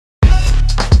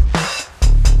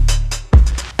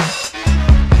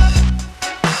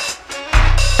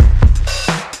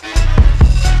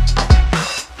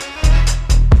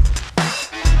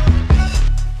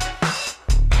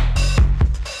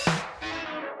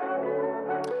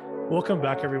Welcome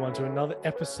back, everyone, to another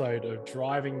episode of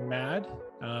Driving Mad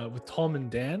with Tom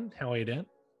and Dan. How are you, Dan?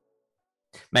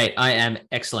 Mate, I am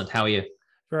excellent. How are you?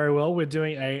 Very well. We're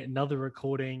doing another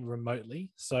recording remotely.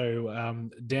 So,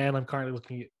 Dan, I'm currently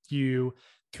looking at you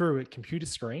through a computer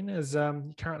screen as you're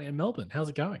currently in Melbourne. How's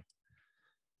it going?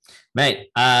 Mate,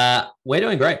 we're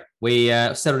doing great. We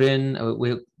settled in.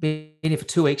 We've been here for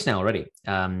 2 weeks now already.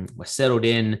 We're settled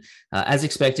in as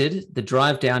expected. The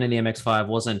drive down in the MX-5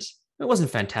 wasn't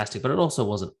fantastic, but it also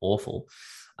wasn't awful.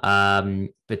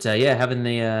 But having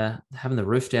the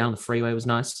roof down, the freeway was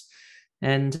nice.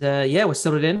 And we're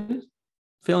settled in,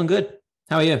 feeling good.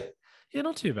 How are you? Yeah,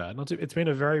 not too bad. It's been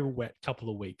a very wet couple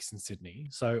of weeks in Sydney.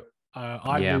 So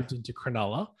I moved into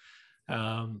Cronulla,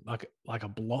 like a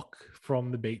block from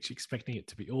the beach, expecting it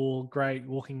to be all great,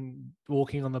 walking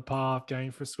on the path, going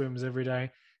for swims every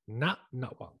day. Not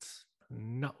once.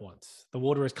 Not once. The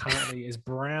water is currently as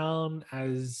brown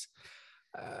as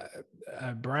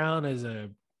a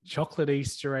chocolate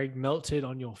Easter egg melted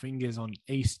on your fingers on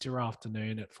Easter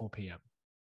afternoon at 4 p.m.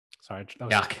 Sorry, that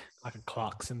was like a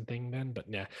Clarkson thing then, but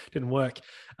yeah, didn't work.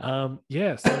 So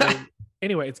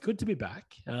anyway, it's good to be back.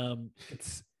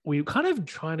 We're kind of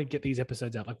trying to get these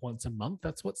episodes out like once a month.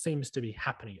 That's what seems to be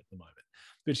happening at the moment,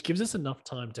 which gives us enough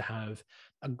time to have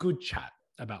a good chat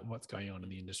about what's going on in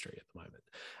the industry at the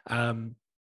moment.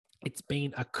 It's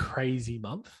been a crazy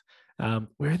month.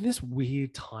 We're in this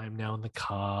weird time now in the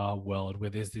car world where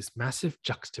there's this massive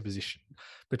juxtaposition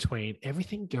between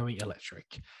everything going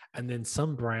electric and then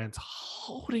some brands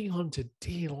holding on to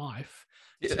dear life.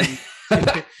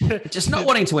 Just not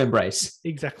wanting to embrace.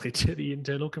 Exactly, to the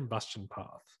internal combustion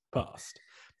past.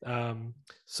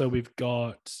 So we've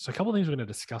got a couple of things we're going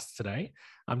to discuss today.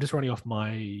 I'm just running off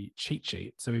my cheat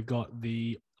sheet. So we've got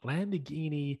the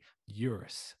Lamborghini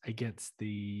Urus against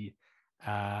the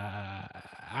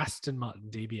Aston Martin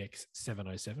DBX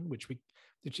 707, which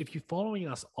if you're following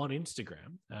us on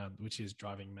Instagram, which is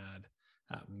Driving Mad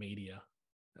Media,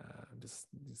 just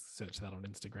search that on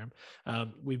Instagram.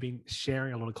 We've been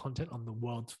sharing a lot of content on the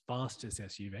world's fastest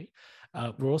SUV.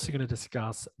 We're also going to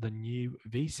discuss the new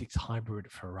V6 hybrid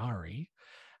Ferrari,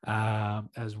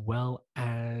 as well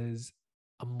as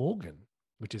a Morgan,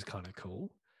 which is kind of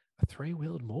cool, a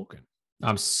three-wheeled Morgan.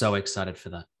 I'm so excited for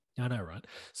that. I know, right?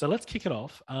 So let's kick it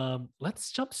off.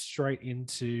 Let's jump straight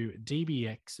into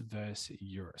DBX versus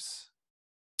Urus.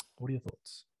 What are your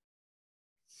thoughts?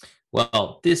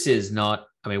 Well, this is not.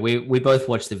 I mean, we both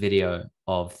watched the video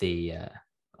of the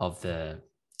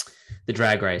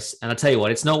drag race, and I tell you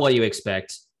what, it's not what you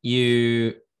expect.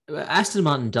 Aston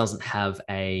Martin doesn't have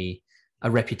a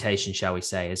reputation, shall we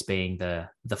say, as being the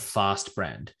fast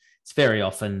brand. It's very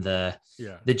often the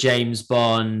James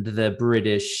Bond, the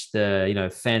British,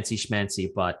 the fancy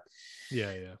schmancy, but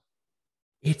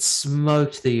it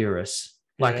smoked the Urus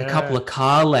like a couple of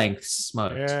car lengths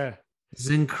smoked. Yeah, it's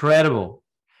incredible.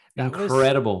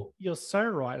 You're so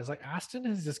right. It's like Aston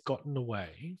has just gotten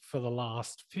away for the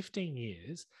last 15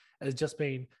 years as just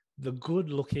being the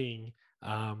good-looking.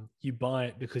 You buy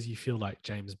it because you feel like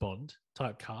James Bond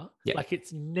type car. Yeah. Like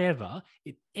it's never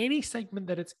in any segment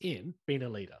that it's in been a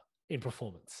leader in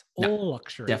performance or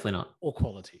luxury, definitely not, or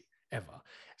quality ever.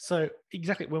 So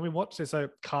exactly when we watch this, so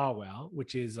CarWow,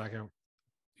 which is like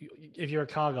if you're a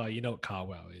car guy, you know what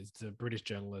CarWow is. It's a British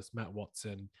journalist, Matt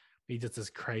Watson. He does this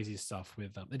crazy stuff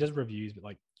with it does reviews, but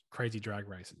like crazy drag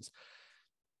races.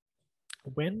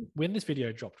 When this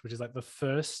video dropped, which is like the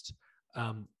first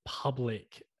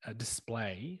public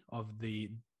display of the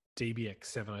DBX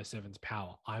 707's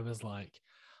power, I was like,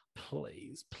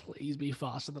 please be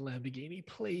faster than Lamborghini,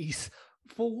 please.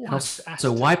 For what?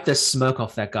 So wipe the smoke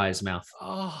off that guy's mouth.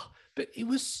 Oh, but it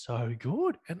was so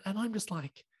good, and I'm just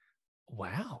like,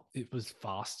 wow, it was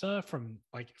faster from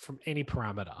any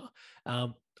parameter.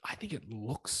 I think it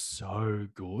looks so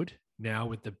good now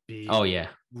with the big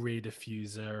rear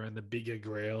diffuser and the bigger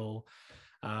grille.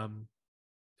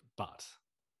 But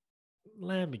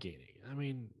Lamborghini, I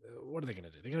mean, what are they going to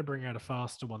do? They're going to bring out a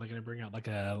faster one. They're going to bring out like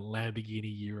a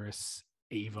Lamborghini Urus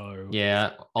Evo.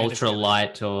 Yeah, ultra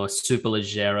light or super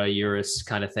leggero Urus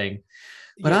kind of thing.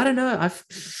 But I don't know.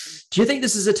 Do you think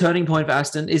this is a turning point for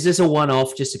Aston? Is this a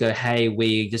one-off just to go, hey,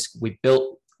 we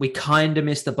kind of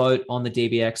missed the boat on the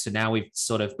DBX, so now we've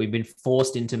been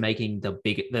forced into making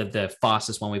the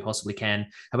fastest one we possibly can.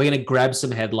 Are we going to grab some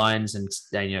headlines and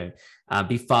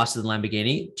be faster than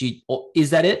Lamborghini? Is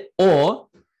that it, or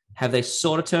have they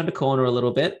sort of turned a corner a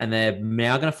little bit and they're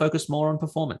now going to focus more on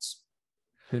performance?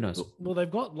 Who knows? Well,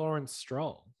 they've got Lawrence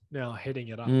Stroll now heading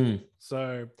it up.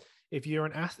 So if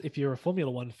you're a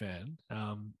Formula One fan,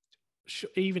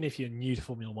 even if you're new to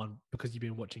Formula One because you've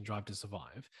been watching Drive to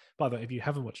Survive. By the way, if you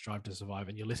haven't watched Drive to Survive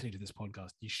and you're listening to this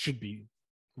podcast, you should be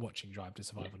watching Drive to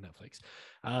Survive on Netflix.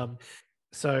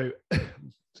 So,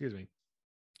 excuse me,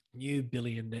 new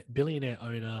billionaire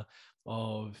owner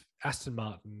of Aston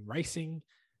Martin Racing,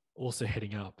 also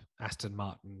heading up Aston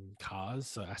Martin cars,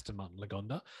 so Aston Martin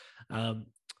Lagonda.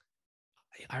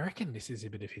 I reckon this is a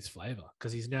bit of his flavor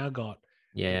because he's now got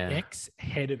the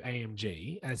ex-head of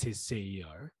AMG as his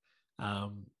CEO.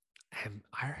 And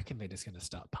I reckon they're just going to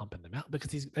start pumping them out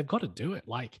because they've got to do it.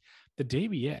 Like the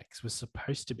DBX was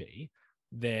supposed to be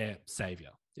their savior.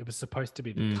 It was supposed to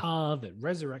be the car that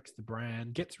resurrects the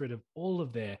brand, gets rid of all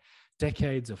of their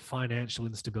decades of financial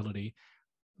instability.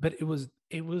 But it was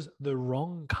the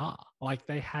wrong car. Like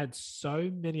they had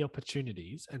so many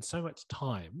opportunities and so much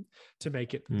time to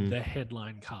make it the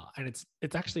headline car. And it's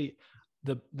actually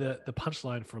the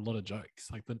punchline for a lot of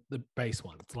jokes, like the base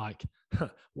one. It's like,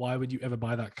 why would you ever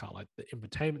buy that car? Like the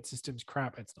infotainment system's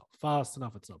crap. It's not fast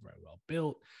enough. It's not very well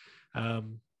built.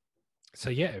 So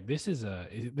yeah, this is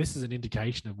an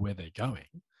indication of where they're going.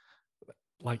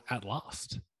 Like at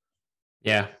last.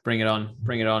 Yeah, bring it on.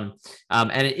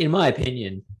 And in my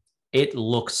opinion, it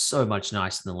looks so much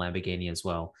nicer than the Lamborghini as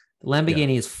well. The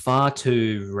Lamborghini is far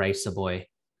too racer boy.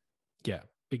 Yeah,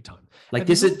 big time. Like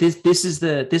this is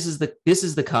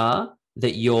the car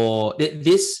that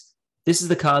this is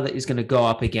the car that is going to go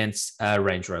up against a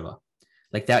Range Rover,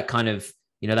 like that kind of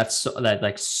that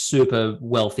like super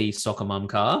wealthy soccer mum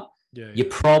car. Yeah, you're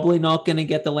probably not going to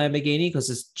get the Lamborghini because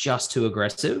it's just too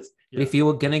aggressive. Yeah. But if you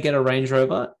were going to get a Range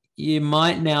Rover, you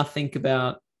might now think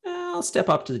about, I'll step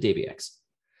up to the DBX.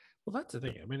 Well, that's the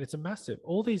thing. I mean, it's a massive,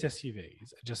 all these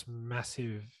SUVs are just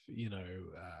massive,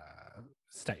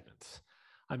 statements.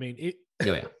 I mean,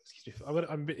 excuse me, I'm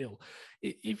a bit ill.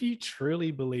 If you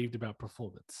truly believed about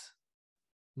performance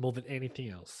more than anything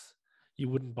else, you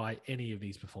wouldn't buy any of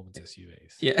these performance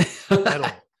SUVs. Yeah. At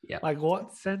all. Yeah. Like,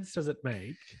 what sense does it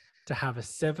make to have a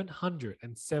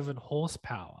 707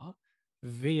 horsepower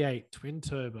V8 twin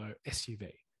turbo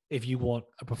SUV if you want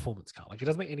a performance car? Like, it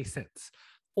doesn't make any sense.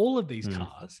 All of these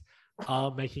cars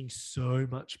are making so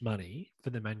much money for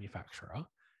the manufacturer,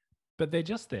 but they're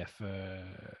just there for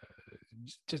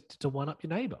just to one up your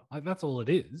neighbor. Like, that's all it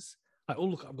is. Like, oh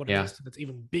look, I've got an Aston that's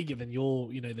even bigger than your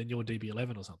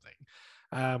DB11 or something.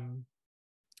 But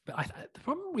the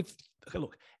problem with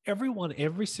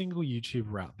every single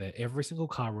YouTuber out there, every single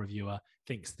car reviewer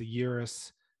thinks the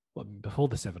Urus, before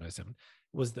the 707,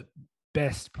 was the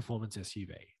best performance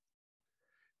SUV.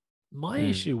 My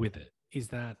issue with it is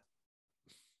that,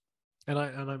 and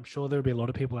I'm sure there'll be a lot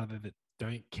of people out there that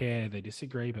don't care, they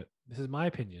disagree, but this is my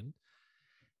opinion.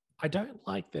 I don't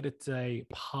like that it's a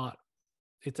part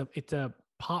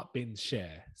bin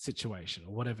share situation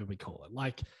or whatever we call it.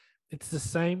 Like, it's the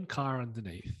same car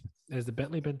underneath. There's the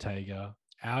Bentley Bentayga,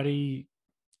 Audi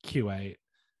Q8,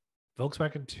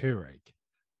 Volkswagen Touareg.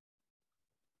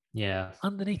 Yeah.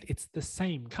 Underneath, it's the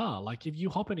same car. Like, if you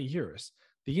hop in a Urus,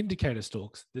 the indicator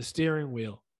stalks, the steering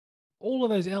wheel, all of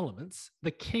those elements,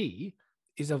 the key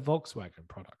is a Volkswagen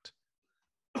product.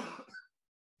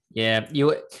 Yeah,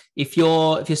 if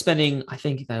you're spending, I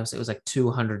think it was like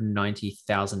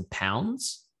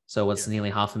 £290,000. So what's nearly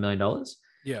 $500,000?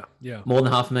 Yeah. More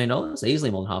than $500,000,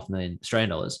 easily more than $500,000 Australian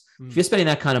dollars. If you're spending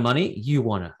that kind of money, you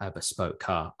want a bespoke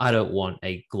car. I don't want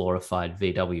a glorified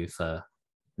VW for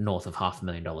north of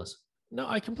 $500,000. No,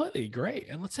 I completely agree.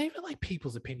 And let's say even like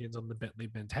people's opinions on the Bentley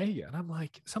Bentayga. And I'm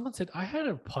like, someone said, I had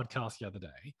a podcast the other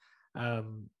day. I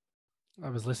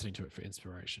was listening to it for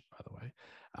inspiration, by the way.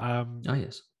 Oh,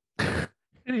 yes.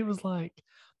 And it was like,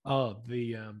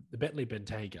 the Bentley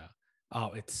Bentayga,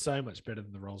 it's so much better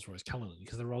than the Rolls-Royce Cullinan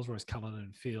because the Rolls-Royce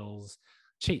Cullinan feels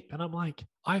cheap. And I'm like,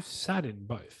 I've sat in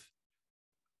both.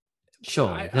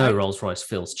 Sure, no Rolls-Royce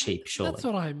feels cheap, surely. That's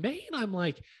what I mean. I'm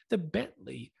like, the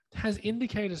Bentley has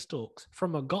indicator stalks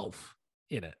from a Golf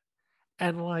in it.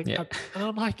 And like, and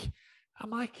I'm like,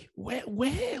 where?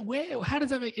 How does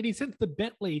that make any sense? The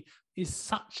Bentley is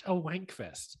such a wank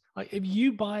fest. Like, if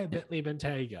you buy a Bentley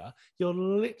Bentayga, you're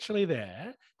literally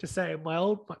there to say my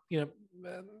old,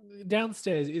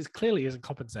 downstairs clearly isn't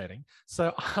compensating.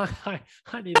 So I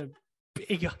need a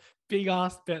big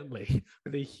ass Bentley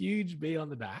with a huge B on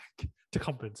the back to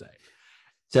compensate.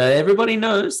 So everybody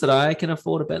knows that I can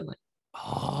afford a Bentley.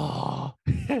 Oh,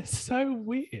 it's so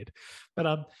weird.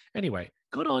 But anyway,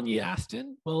 good on you,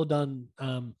 Aston. Well done,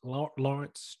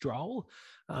 Lawrence Stroll.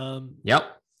 Yep.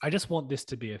 I just want this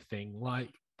to be a thing. Like,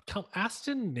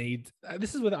 Aston needs.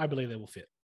 This is where I believe they will fit.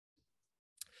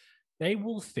 They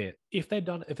will fit if they've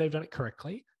done it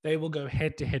correctly. They will go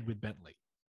head to head with Bentley,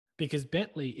 because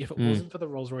Bentley, if it wasn't for the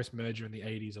Rolls-Royce merger in the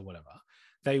 80s or whatever,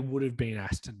 they would have been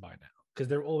Aston by now, because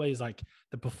they're always like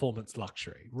the performance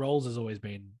luxury. Rolls has always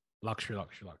been luxury.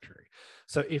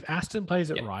 So if Aston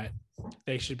plays it right,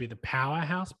 they should be the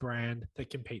powerhouse brand that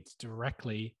competes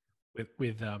directly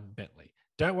with Bentley.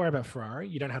 Don't worry about Ferrari.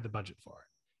 You don't have the budget for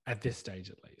it at this stage,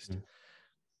 at least.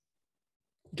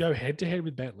 Go head to head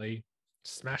with Bentley,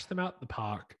 smash them out the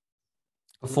park.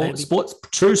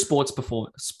 True sports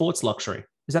performance, sports luxury.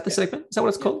 Is that the segment? Is that what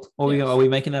it's called? Or are we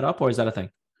making that up, or is that a thing?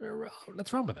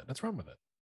 Let's run with it.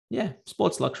 Yeah,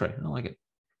 sports luxury. I like it.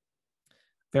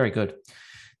 Very good.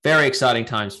 Very exciting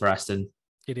times for Aston.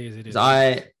 It is.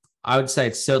 I would say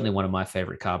it's certainly one of my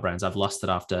favorite car brands. I've lost it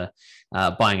after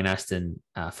buying an Aston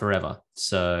forever.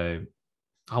 So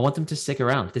I want them to stick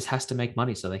around. This has to make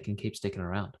money so they can keep sticking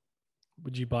around.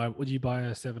 Would you buy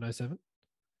a 707?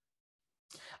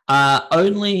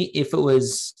 Only if it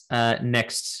was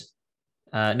next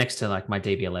to like my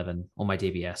DB11 or my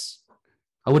DBS.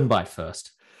 I wouldn't buy it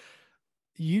first.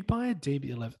 You'd buy a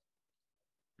DB11?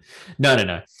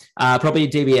 No. Probably a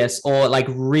DBS, or like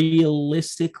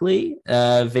realistically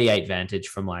V8 Vantage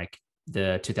from like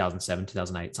the 2007,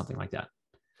 2008, something like that.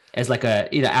 As like a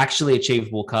actually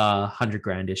achievable car, 100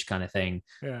 grand-ish kind of thing,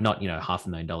 not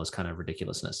 $500,000 kind of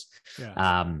ridiculousness.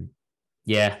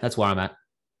 Yeah, that's where I'm at.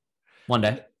 One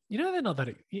day. They're not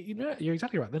that. You're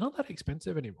exactly right. They're not that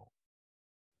expensive anymore.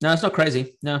 No, it's not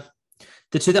crazy. No,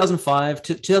 the 2004,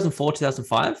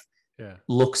 2005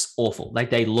 looks awful. Like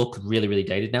they look really, really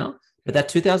dated now. But that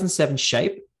 2007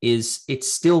 shape it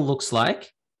still looks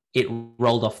like it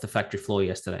rolled off the factory floor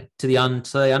yesterday. To the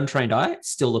untrained eye, it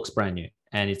still looks brand new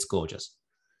and it's gorgeous.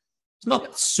 It's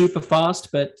not super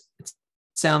fast, but it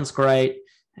sounds great.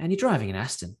 And you're driving an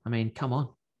Aston. I mean, come on.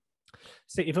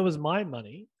 See, if it was my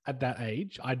money at that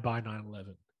age, I'd buy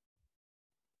 911.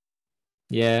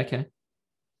 Yeah, okay.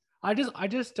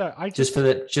 Just for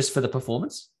the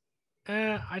performance.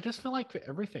 I just feel like for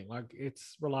everything, like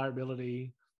its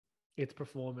reliability, its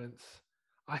performance,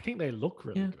 I think they look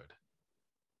really good.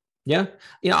 Yeah,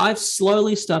 I've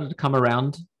slowly started to come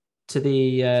around to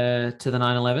the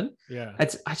 911. Yeah,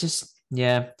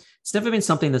 it's never been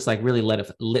something that's like really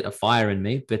lit a fire in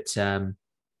me, but I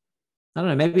don't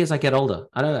know. Maybe as I get older,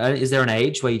 I don't know. Is there an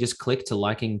age where you just click to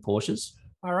liking Porsches?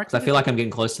 I feel like I'm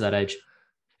getting close to that age.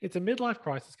 It's a midlife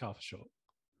crisis car for sure.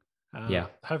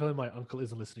 Hopefully my uncle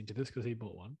isn't listening to this because he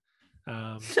bought one.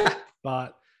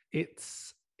 But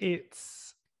it's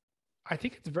I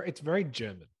think it's very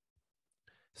German.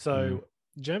 So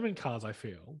German cars, I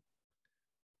feel,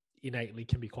 innately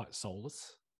can be quite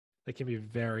soulless. They can be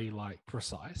very like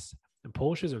precise, and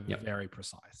Porsches are very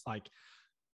precise. Like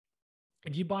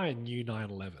if you buy a new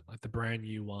 911, like the brand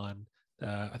new one,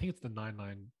 I think it's the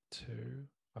 992.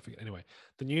 I forget. Anyway,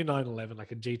 the new 911,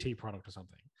 like a GT product or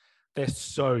something, they're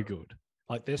so good.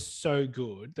 Like they're so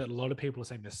good that a lot of people are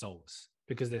saying they're soulless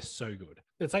because they're so good.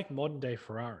 It's like modern day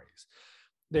Ferraris.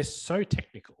 They're so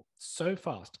technical, so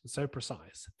fast, and so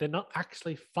precise. They're not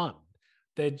actually fun.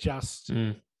 They're just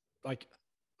like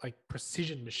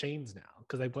precision machines now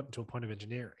because they've gotten to a point of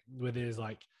engineering where there's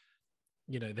like,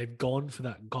 they've gone for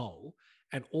that goal,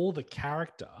 and all the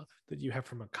character that you have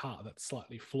from a car that's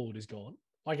slightly flawed is gone.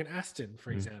 Like an Aston, for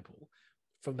example,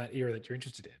 from that era that you're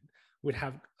interested in, would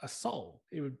have a soul.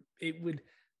 It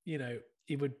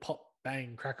would pop,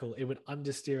 bang, crackle. It would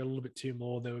understeer a little bit too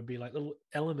more. There would be like little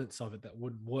elements of it that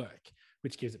wouldn't work,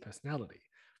 which gives it personality.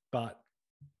 But,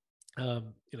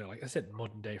 like I said,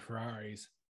 modern day Ferraris,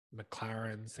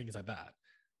 McLarens, things like that,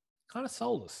 kind of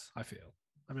soulless, I feel.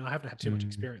 I mean, I haven't had too much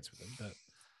experience with them, but...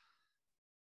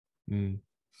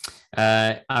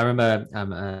 I remember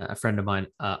a friend of mine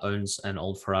owns an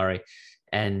old Ferrari,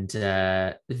 and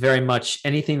very much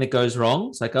anything that goes wrong,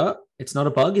 it's like, oh, it's not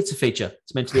a bug, it's a feature.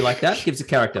 It's meant to be like that. Gives a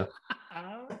character.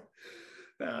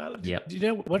 Do you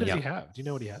know what does he have? Do you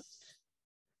know what he has?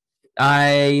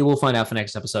 I will find out for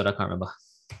next episode. I can't remember.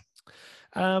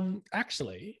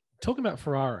 Actually, talking about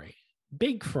Ferrari,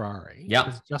 big Ferrari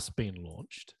has just been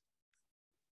launched.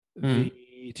 The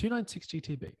 296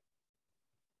 GTB.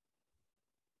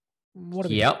 What do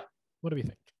we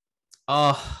think?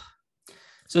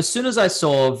 So as soon as I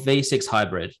saw V6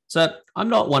 hybrid, so I'm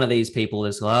not one of these people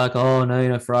that's like, oh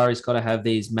no, Ferrari's got to have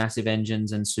these massive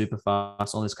engines and super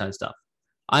fast, all this kind of stuff.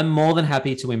 I'm more than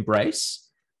happy to embrace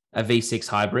a V6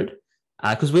 hybrid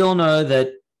because we all know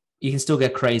that you can still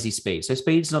get crazy speed. So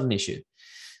speed's not an issue.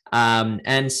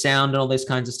 And sound and all this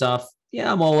kinds of stuff. Yeah,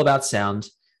 I'm all about sound,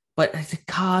 but the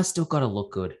car's still got to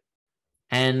look good.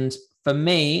 And for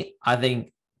me, I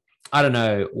think, I don't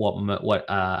know what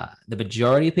the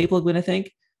majority of people are going to think,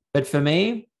 but for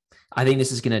me, I think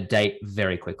this is going to date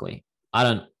very quickly. I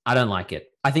don't I don't like it.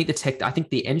 I think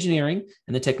the engineering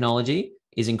and the technology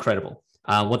is incredible.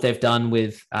 What they've done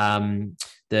with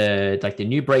the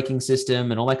new braking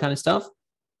system and all that kind of stuff,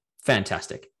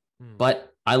 fantastic.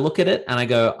 But I look at it and I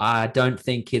go, I don't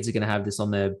think kids are going to have this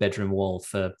on their bedroom wall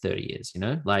for 30 years,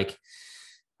 Like,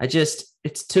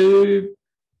 it's too,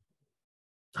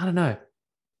 I don't know.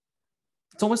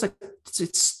 It's almost like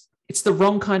it's the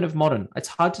wrong kind of modern. It's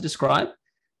hard to describe,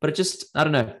 but it just, I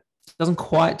don't know, it doesn't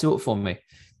quite do it for me.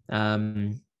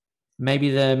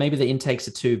 Maybe the intakes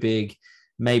are too big.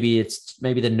 Maybe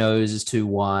the nose is too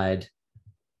wide.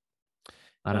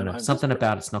 I don't know. Something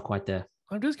about it's not quite there.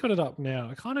 I've just got it up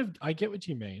now. I get what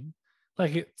you mean.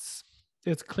 Like it's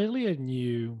clearly a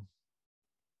new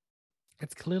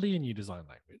design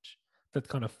language that's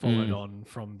kind of followed on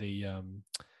from the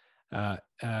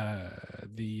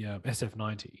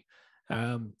SF90.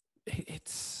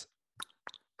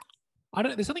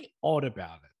 There's something odd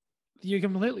about it. You're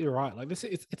completely right. Like this,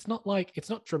 it's not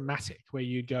dramatic where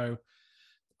you go,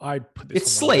 I'd put this.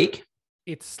 It's sleek.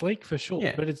 It's sleek for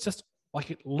sure, but it's just like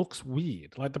it looks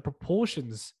weird. Like the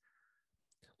proportions.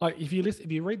 Like if you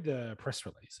read the press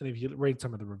release and if you read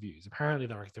some of the reviews, apparently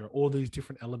there are all these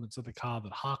different elements of the car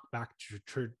that hark back to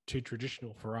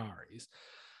traditional Ferraris.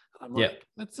 I'm like,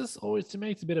 that's just always, to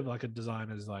me, it's a bit of like a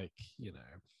designer's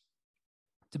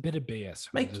it's a bit of BS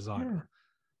from the designer.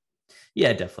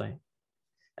 Yeah, definitely.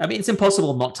 I mean, it's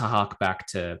impossible not to hark back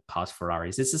to past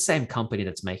Ferraris. It's the same company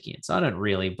that's making it. So I don't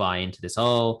really buy into this.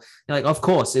 Of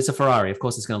course, it's a Ferrari. Of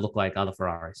course, it's going to look like other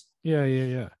Ferraris.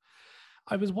 Yeah.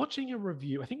 I was watching a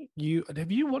review. I think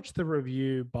have you watched the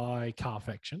review by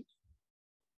Carfection?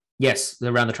 Yes,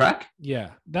 around the track.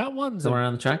 Yeah, that one's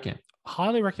around the track. Yeah,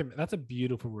 highly recommend. That's a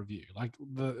beautiful review. Like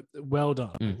well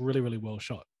done, really, really well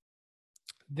shot.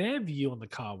 Their view on the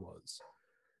car was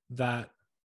that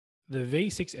the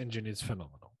V6 engine is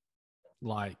phenomenal,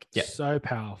 so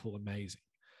powerful, amazing.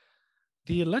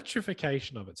 The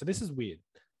electrification of it. So this is weird.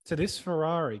 So this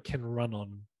Ferrari can run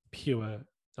on pure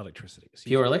electricity. So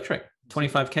pure electric,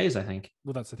 25 Ks, I think.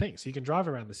 Well, that's the thing. So you can drive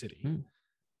around the city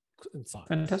inside.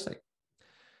 Fantastic.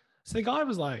 So the guy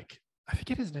was like, I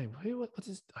forget his name. What's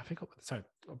his? I forgot what the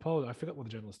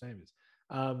journalist's name is.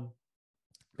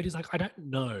 But he's like, I don't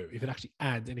know if it actually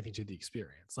adds anything to the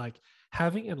experience. Like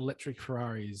having an electric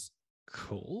Ferrari is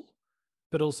cool,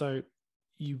 but also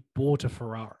you bought a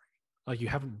Ferrari. Like you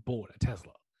haven't bought a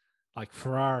Tesla. Like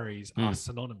Ferraris are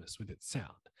synonymous with its sound.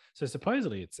 So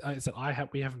supposedly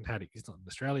we haven't had it. It's not in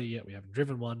Australia yet. We haven't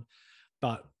driven one,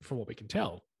 but from what we can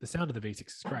tell, the sound of the V6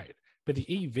 is great. But the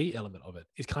EV element of it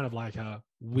is kind of like a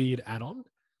weird add-on.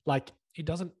 Like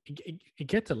it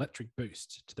gets electric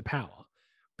boost to the power,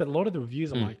 but a lot of the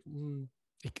reviews are like,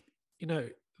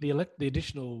 the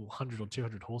additional 100 or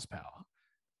 200 horsepower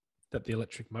that the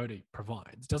electric motor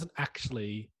provides doesn't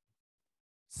actually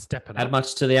step it up. Add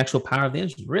much to the actual power of the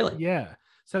engine, really? Yeah.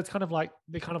 So it's kind of like,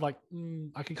 I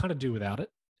can kind of do without it.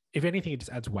 If anything, it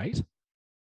just adds weight.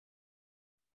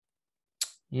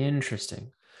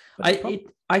 Interesting.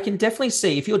 I can definitely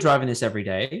see if you're driving this every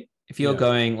day, if you're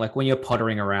going, like when you're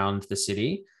pottering around the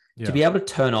city, to be able to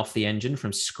turn off the engine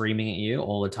from screaming at you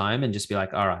all the time and just be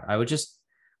like, all right,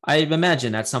 I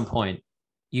imagine at some point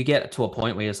you get to a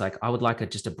point where it's like, I would like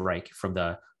just a break from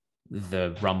the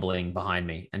rumbling behind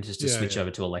me and just to switch over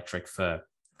to electric for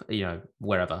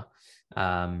wherever.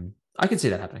 I can see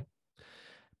that happening.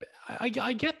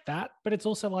 I get that, but it's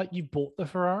also like you bought the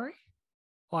Ferrari.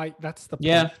 Like that's the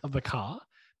point of the car.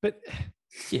 But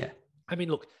I mean,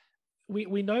 look,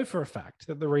 we know for a fact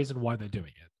that the reason why they're doing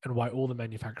it and why all the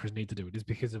manufacturers need to do it is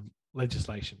because of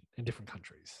legislation in different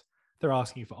countries. They're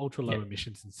asking for ultra low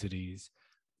emissions in cities.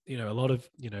 A lot of,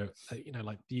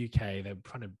 like the UK, they're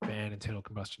trying to ban internal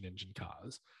combustion engine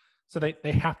cars. So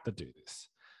they have to do this.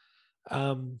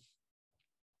 And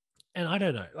I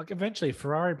don't know, like eventually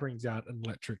Ferrari brings out an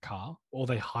electric car or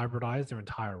they hybridize their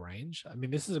entire range. I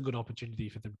mean, this is a good opportunity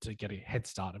for them to get a head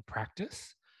start and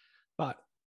practice. But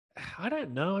I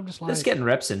don't know. I'm just like... Just getting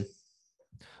reps in.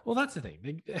 Well, that's the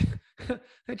thing.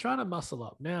 They're trying to muscle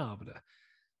up now, but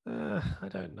I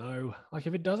don't know. Like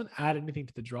if it doesn't add anything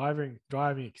to the driving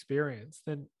experience,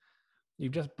 then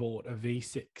you've just bought a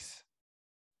V6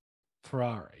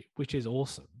 Ferrari, which is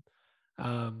awesome.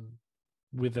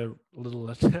 With a little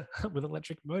with an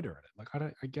electric motor in it. Like I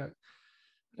don't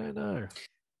know.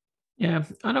 Yeah,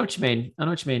 I know what you mean. I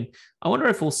wonder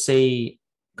if we'll see,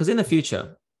 because in the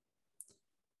future,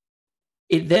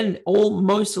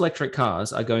 most electric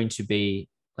cars are going to be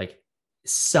like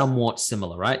somewhat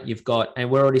similar, right?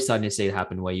 And we're already starting to see it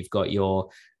happen where you've got your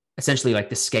essentially like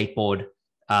the skateboard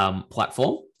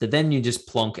platform that then you just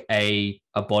plonk a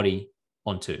body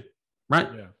onto, right?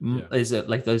 Yeah. There's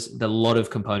a lot of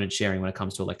component sharing when it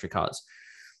comes to electric cars.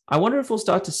 I wonder if we'll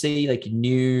start to see like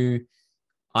new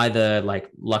either like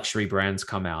luxury brands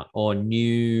come out or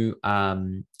new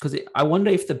because I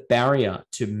wonder if the barrier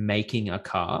to making a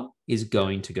car is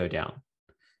going to go down,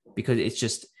 because it's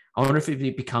just, I wonder if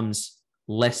it becomes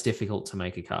less difficult to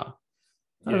make a car.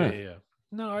 I don't know. Yeah.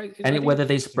 No, and whether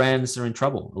these brands are in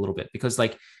trouble a little bit, because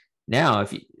like now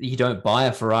if you don't buy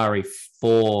a Ferrari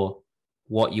for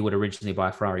what you would originally buy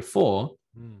a Ferrari for,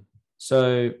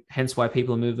 so hence why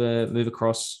people move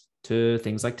across to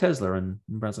things like Tesla and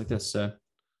brands like this. So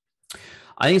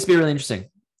I think it's be really interesting.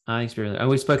 And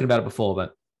we've spoken about it before,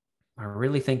 but I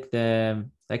really think they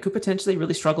could potentially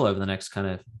really struggle over the next kind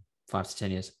of 5 to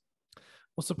 10 years.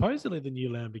 Well, supposedly the new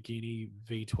Lamborghini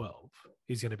V12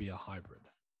 is going to be a hybrid.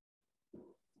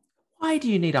 Why do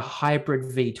you need a hybrid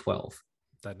V12?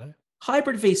 Don't know.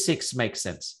 Hybrid V6 makes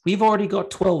sense. We've already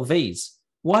got 12 Vs.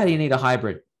 Why do you need a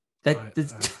hybrid?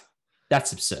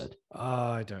 That's absurd.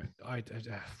 I don't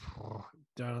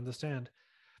understand.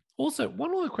 Also,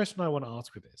 one other question I want to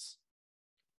ask with this.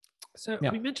 So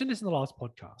we mentioned this in the last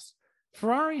podcast.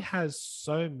 Ferrari has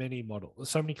so many models,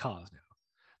 so many cars now.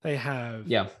 They have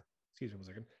Excuse me 1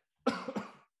 second.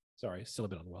 Sorry, still a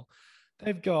bit unwell.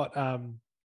 They've got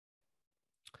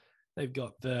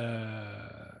the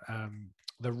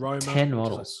Roma. 10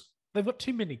 models. They've got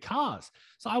too many cars.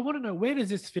 So I want to know, where does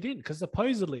this fit in? Because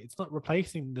supposedly it's not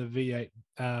replacing the V8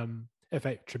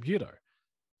 F8 Tributo,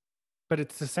 but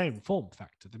it's the same form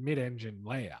factor. The mid-engine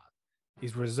layout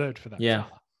is reserved for that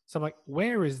car. So I'm like,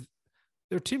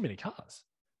 there are too many cars.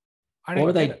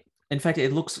 In fact,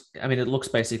 it looks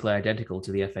basically identical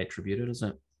to the F8 Tributo, doesn't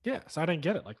it? Yeah, so I don't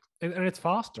get it. Like, and it's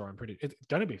faster. It's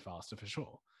going to be faster for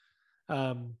sure.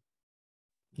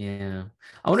 Yeah,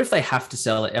 I wonder if they have to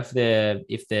sell it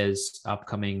if there's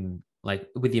upcoming, like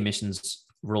with the emissions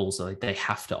rules, like they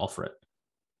have to offer it.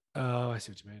 Oh, I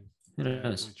see what you mean. Yeah,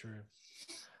 that's really true.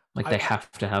 Like they have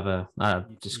to have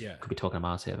could be talking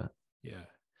Mars here, but yeah.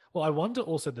 Well, I wonder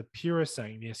also the Pura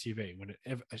saying the SUV when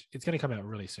it's going to come out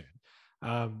really soon.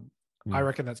 I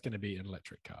reckon that's going to be an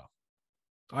electric car.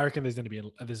 I reckon there's going to be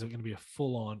a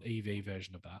full-on EV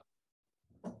version of that.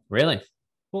 Really?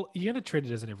 Well, you're going to treat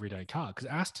it as an everyday car because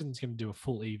Aston's going to do a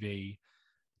full EV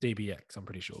DBX. I'm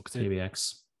pretty sure.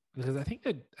 DBX. Because I think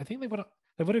they've got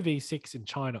a V6 in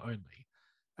China only,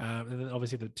 and then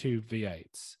obviously the 2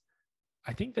 V8s.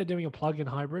 I think they're doing a plug-in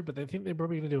hybrid, but they think they're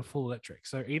probably going to do a full electric.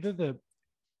 So either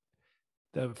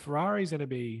the Ferrari is going to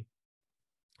be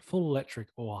full electric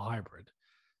or hybrid.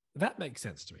 That makes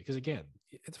sense to me because again,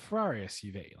 it's a Ferrari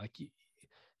SUV. Like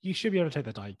you should be able to take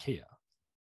that to IKEA.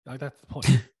 Like that's the point.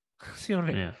 See what I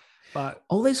mean? Yeah. But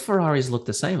all these Ferraris look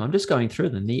the same. I'm just going through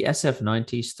them. The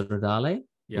SF90 Stradale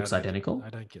looks identical. I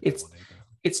don't get that one either.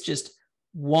 It's just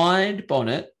wide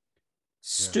bonnet,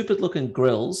 stupid looking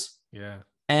grills,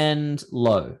 and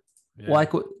low. Yeah.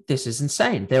 Like this is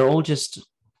insane. They're all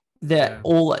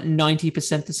all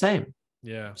 90% the same.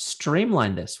 Yeah.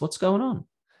 Streamline this. What's going on?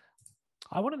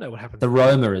 I want to know what happens. The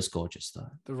Roma is gorgeous though.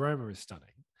 The Roma is stunning.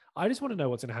 I just want to know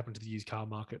what's going to happen to the used car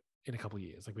market in a couple of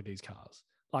years, like with these cars.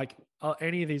 Like, are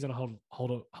any of these going to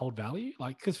hold value?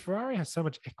 Like, because Ferrari has so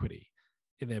much equity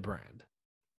in their brand,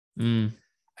 and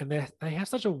they have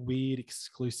such a weird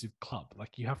exclusive club.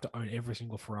 Like, you have to own every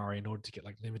single Ferrari in order to get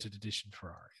like limited edition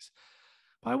Ferraris.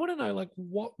 But I want to know, like,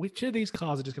 which of these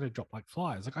cars are just going to drop like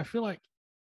flies? Like, I feel like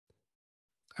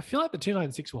the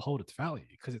 296 will hold its value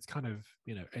because it's kind of,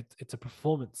 it's a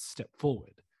performance step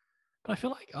forward. But I feel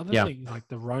like other things like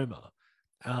the Roma,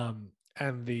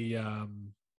 and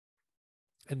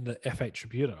the F8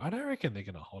 Tributo, I don't reckon they're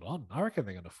going to hold on. I reckon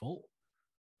they're going to fall.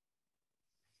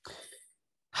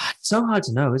 It's so hard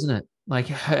to know, isn't it? Like,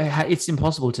 it's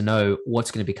impossible to know what's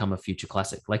going to become a future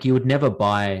classic. Like, you would never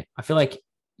buy, I feel like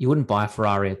you wouldn't buy a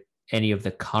Ferrari, any of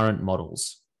the current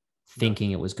models,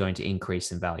 thinking it was going to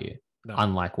increase in value,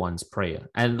 unlike ones prior.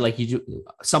 And like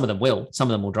some of them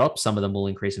will drop, some of them will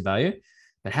increase in value.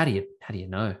 But how do you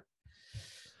know?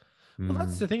 Well,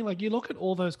 that's the thing. Like, you look at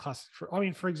all those classics.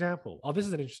 For example, this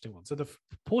is an interesting one. So the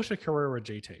Porsche Carrera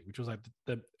GT, which was like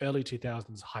the early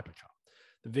 2000s hypercar,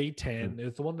 the V10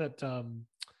 is the one that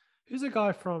who's the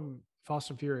guy from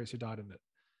Fast and Furious who died in it?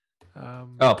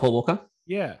 Paul Walker.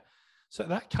 Yeah. So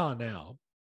that car now,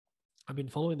 I've been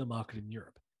following the market in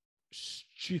Europe.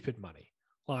 Stupid money,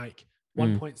 like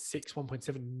 1.6,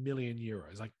 1.7 million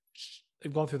euros. Like,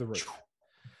 they've gone through the roof.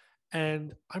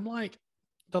 And I'm like,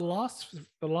 the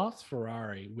last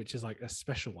Ferrari, which is like a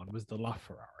special one, was the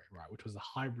LaFerrari, right? Which was a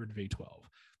hybrid V12. It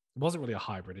wasn't really a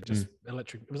hybrid. It just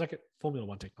electric. It was like a Formula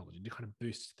One technology to kind of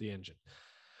boost the engine.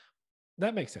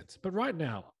 that makes sense. But right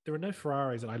now, there are no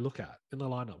Ferraris that I look at in the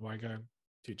lineup where I go,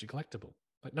 future collectible.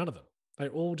 Like none of them. They're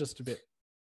all just a bit,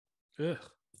 ugh.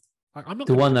 Like, I'm not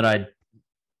The one that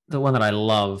I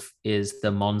love is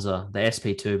the Monza, the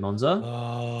SP2 Monza.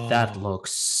 Oh, that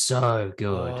looks so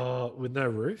good. Oh, with no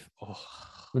roof. Oh,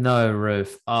 With no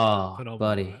roof. Oh, phenomenal,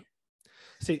 buddy.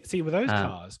 right? See, with those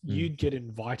cars, you'd get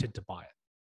invited to buy it.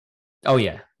 Oh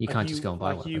yeah, you Like can't just go and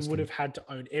buy like one. you would have had to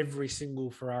own every single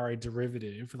Ferrari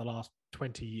derivative for the last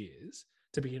 20 years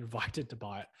to be invited to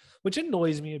buy it, which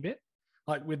annoys me a bit.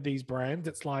 Like with these brands,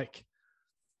 it's like,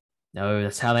 no,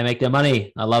 that's how they make their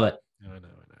money. I love it. I know.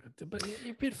 But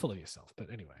you're a bit full of yourself.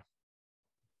 But anyway.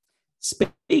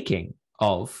 Speaking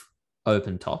of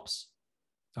open tops.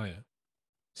 Oh yeah.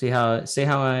 See how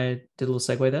I did a little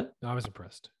segue there? No, I was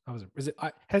impressed. By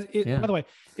the way,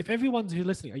 if everyone's who's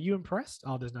listening, are you impressed?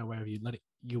 Oh, there's no way of you letting.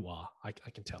 You are. I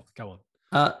can tell. Go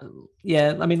on.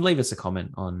 Yeah. I mean, leave us a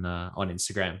comment on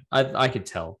Instagram. I could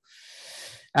tell.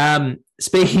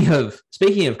 Speaking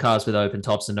of cars with open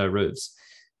tops and no roofs,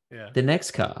 the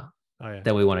next car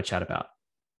that we want to chat about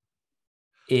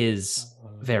is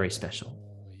very special.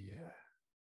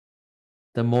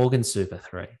 The Morgan Super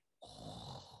 3.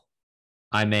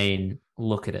 I mean,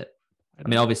 look at it. I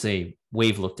mean, obviously,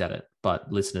 we've looked at it,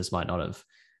 but listeners might not have.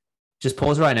 Just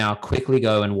pause right now, quickly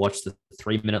go and watch the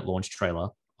 3-minute launch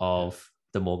trailer of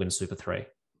the Morgan Super 3.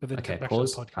 Okay,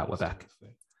 pause. We're back.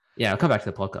 Yeah, I'll come back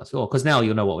to the podcast. Oh, because now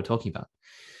you'll know what we're talking about.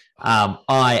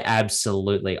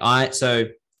 So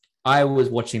I was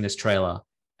watching this trailer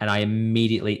and I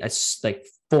immediately, like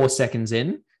 4 seconds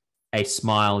in, a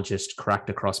smile just cracked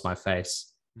across my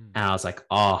face. And I was like,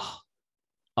 oh,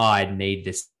 I need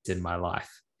this in my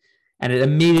life. And it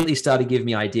immediately started giving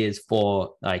me ideas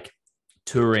for like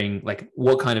touring, like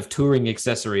what kind of touring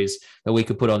accessories that we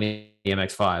could put on the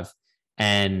MX-5.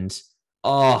 And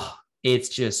it's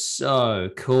just so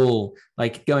cool.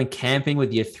 Like going camping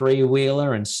with your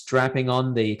 3-wheeler and strapping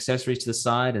on the accessories to the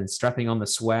side and strapping on the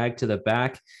swag to the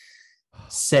back.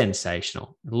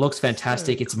 Sensational. It looks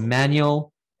fantastic. So it's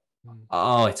manual.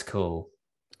 Oh, it's cool.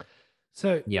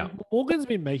 So yeah, Morgan's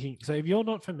been making. So if you're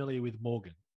not familiar with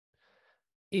Morgan,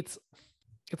 it's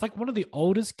like one of the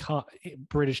oldest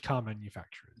British car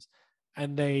manufacturers,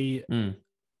 and they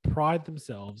pride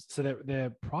themselves. So they're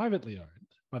privately owned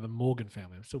by the Morgan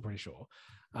family. I'm still pretty sure.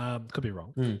 Could be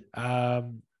wrong.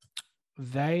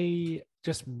 They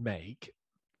just make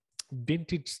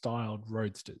vintage styled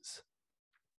roadsters.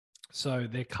 So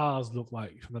their cars look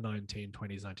like from the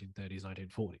 1920s, 1930s,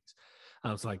 1940s.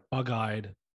 It's like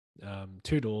bug-eyed,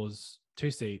 2 doors,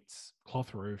 2 seats,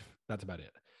 cloth roof. That's about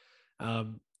it.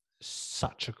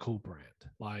 Such a cool brand.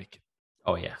 Like,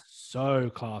 oh yeah, so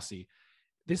classy.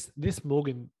 This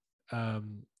Morgan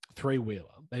 3-wheeler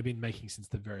they've been making since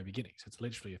the very beginning. So it's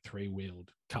literally a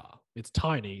 3-wheeled car. It's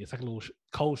tiny. It's like a little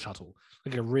coal shuttle,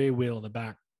 like a rear wheel in the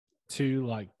back, 2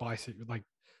 like bicycle, like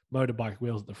motorbike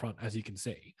wheels at the front, as you can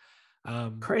see.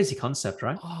 Crazy concept,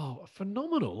 right? Oh,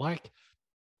 phenomenal. Like,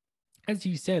 as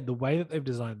you said, the way that they've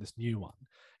designed this new one,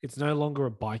 it's no longer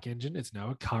a bike engine. It's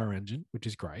now a car engine, which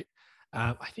is great.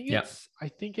 I think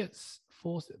it's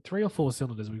 3 or 4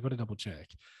 cylinders. We've got to double check.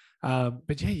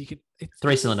 But yeah, you can. It's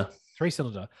 3-cylinder.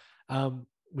 3-cylinder,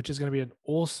 which is going to be an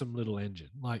awesome little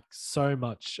engine. Like so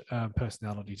much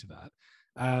personality to that.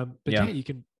 But yeah, you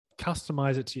can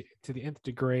customize it to the nth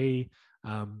degree.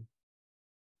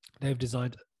 They've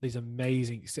designed these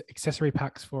amazing accessory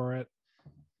packs for it.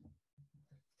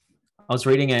 I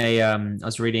think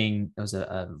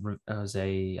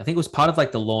it was part of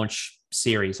like the launch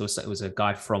series. It was a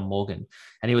guy from Morgan,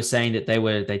 and he was saying that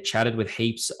they chatted with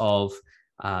heaps of.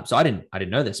 So I didn't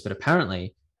know this, but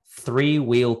apparently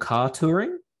 3-wheel car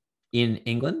touring in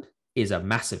England is a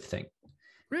massive thing.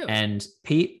 Really? And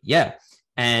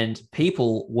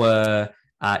people were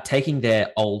taking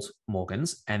their old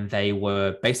Morgans and they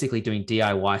were basically doing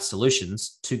DIY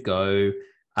solutions to go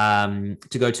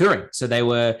touring. So they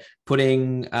were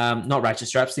putting not ratchet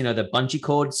straps, the bungee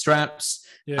cord straps.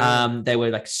 They were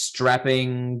like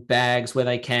strapping bags where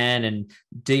they can and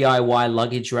DIY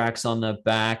luggage racks on the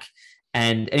back.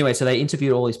 And anyway, so they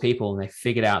interviewed all these people and they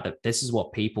figured out that this is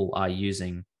what people are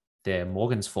using their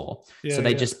Morgans for. So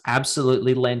they just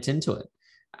absolutely lent into it.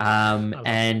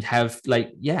 And have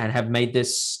made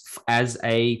this as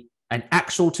an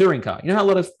actual touring car. You know how a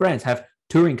lot of brands have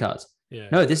touring cars? Yeah.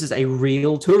 No, this is a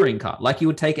real touring car. Like you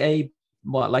would take a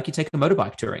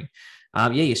motorbike touring.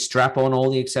 You strap on all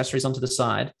the accessories onto the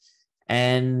side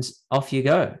and off you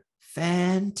go.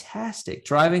 Fantastic.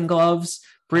 Driving gloves,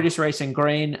 British Racing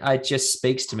Green. It just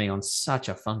speaks to me on such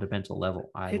a fundamental level.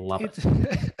 I love it.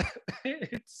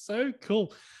 It's so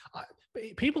cool.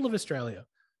 People of Australia,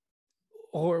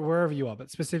 or wherever you are,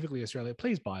 but specifically Australia,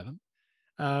 please buy them.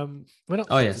 We're not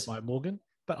Oh, sponsored yes. by Morgan,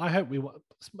 but I hope we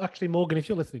actually, Morgan, if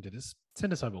you're listening to this,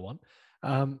 send us over one.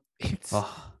 It's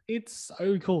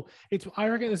so cool. I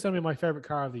reckon it's going to be my favorite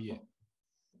car of the year.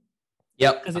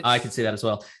 Yep, I can see that as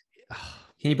well.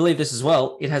 Can you believe this as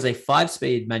well? It has a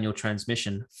 5-speed manual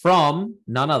transmission from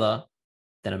none other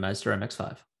than a Mazda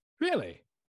MX-5. Really?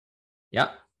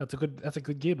 Yeah. That's a good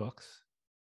gearbox.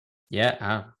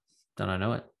 Yeah. Don't I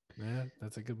know it? Yeah,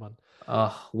 that's a good one.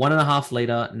 1.5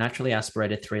 liter naturally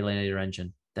aspirated 3 liter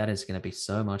engine. That is going to be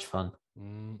so much fun.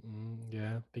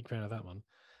 Yeah, big fan of that one.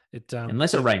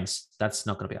 Unless it rains, that's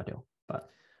not going to be ideal. But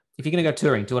if you're going to go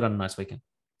touring, do it on a nice weekend.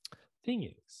 Thing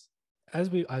is, as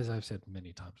I've said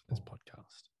many times in this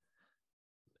podcast,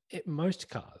 most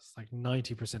cars, like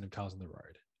 90% of cars on the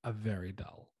road, are very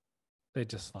dull. They're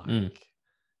just like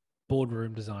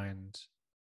boardroom designed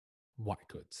white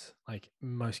goods, like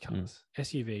most cars,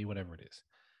 SUV, whatever it is.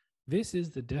 This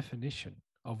is the definition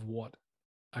of what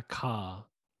a car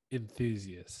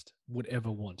enthusiast would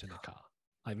ever want in a car.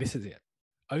 Like, this is it.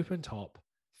 Open top,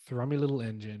 thrummy little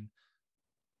engine,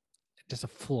 just a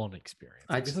full-on experience.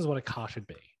 This is what a car should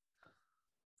be.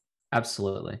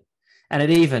 Absolutely. And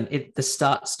the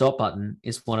start-stop button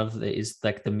is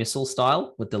like the missile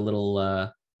style with the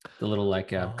little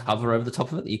cover over the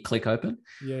top of it that you click open.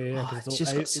 Yeah. It's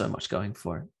just got so much going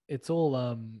for it. It's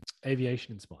all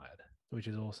aviation inspired, which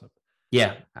is awesome.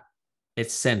 Yeah,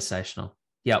 it's sensational.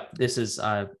 Yep, this is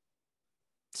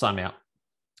sign me up.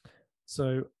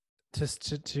 So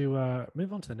just to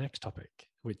move on to the next topic,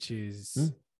 which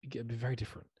is very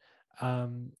different.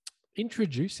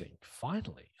 Introducing,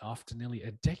 finally, after nearly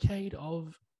a decade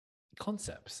of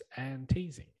concepts and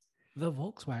teasing, the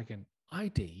Volkswagen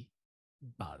ID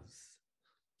Buzz.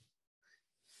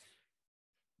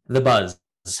 The Buzz.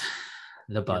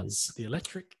 The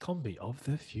electric combi of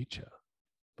the future.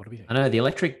 What do we think? I know, the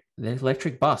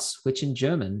electric bus, which in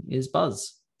German is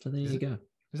Buzz. So there you go.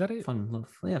 Is that it?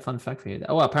 Fun fact for you.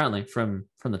 Oh, apparently from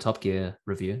the Top Gear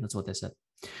review, that's what they said.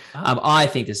 I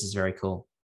think this is very cool.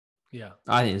 Yeah,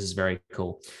 I think this is very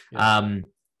cool. Yeah.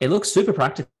 It looks super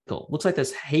practical. Looks like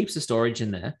there's heaps of storage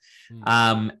in there,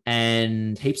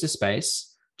 and heaps of space.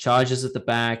 Chargers at the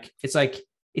back. It's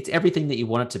everything that you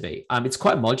want it to be. It's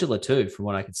quite modular too, from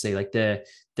what I can see. Like the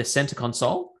center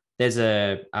console, there's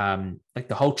a like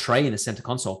the whole tray in the center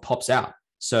console pops out.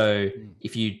 So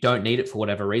if you don't need it for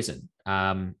whatever reason,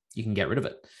 you can get rid of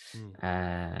it.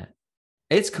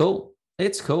 It's cool.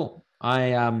 It's cool.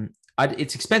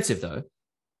 It's expensive though.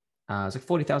 It's like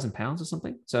 £40,000 or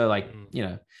something. So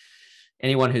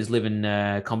anyone who's living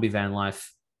combi van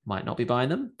life might not be buying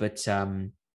them, but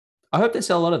I hope they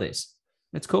sell a lot of these.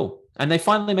 It's cool. And they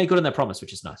finally made good on their promise,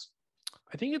 which is nice.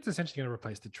 I think it's essentially going to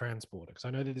replace the Transporter, because I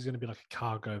know that there's going to be like a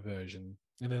cargo version,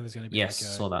 and then there's going to be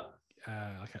saw that.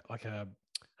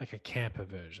 Like a camper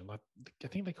version. Like, I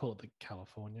think they call it the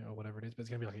California or whatever it is, but it's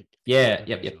going to be like yep.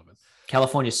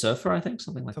 California Surfer, I think,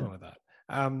 something like that.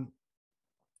 I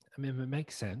mean, it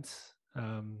makes sense.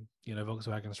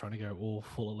 Volkswagen's trying to go all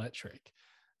full electric.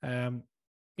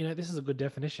 This is a good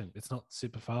definition. It's not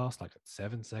super fast, like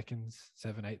 7 seconds,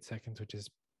 8 seconds, which is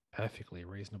perfectly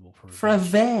reasonable for a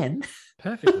van.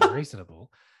 Perfectly reasonable.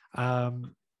 I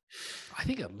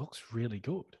think it looks really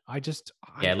good.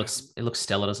 It looks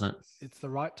stellar, doesn't it? It's the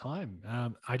right time.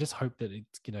 I just hope that it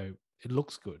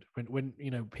looks good when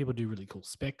people do really cool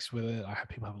specs with it. I hope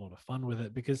people have a lot of fun with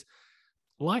it, because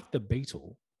like the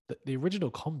Beetle, the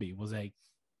original combi was a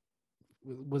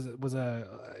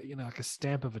like a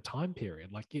stamp of a time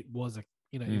period. Like, it was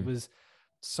it was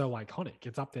so iconic.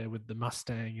 It's up there with the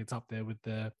Mustang. It's up there with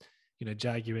the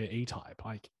Jaguar E-Type.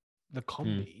 Like, the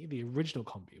combi, the original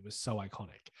combi, was so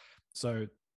iconic. So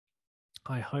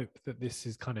I hope that this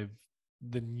is kind of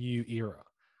the new era.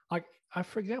 Like,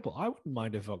 for example, I wouldn't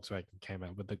mind if Volkswagen came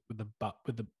out with the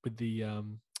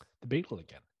Beetle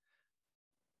again.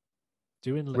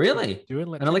 An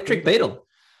electric Beetle.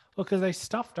 Well, because they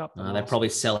stuffed up. They'd probably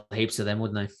sell heaps of them,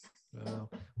 wouldn't they?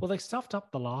 Well, they stuffed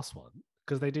up the last one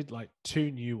because they did like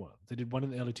 2 new ones. They did one in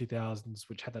the early 2000s,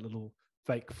 which had that little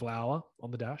fake flower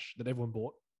on the dash that everyone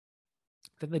bought.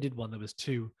 Then they did one that was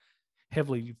too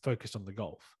heavily focused on the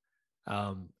Golf,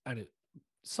 and it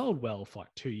sold well for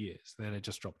like 2 years. Then it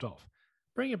just dropped off.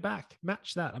 Bring it back,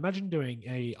 match that. Imagine doing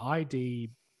a ID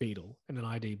Beetle and an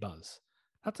ID Buzz.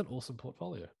 That's an awesome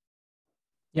portfolio.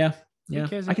 Yeah.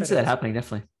 I can see that happening,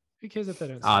 definitely. Who cares if they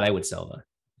don't sell? They would sell though.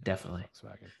 Definitely.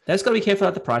 They just got to be careful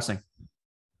about the pricing.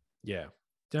 Yeah.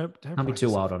 Don't be too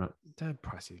wild on it. Don't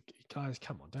price it. Guys,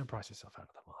 come on. Don't price yourself out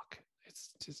of the market. It's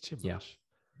too much. Yeah.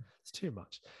 It's too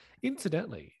much.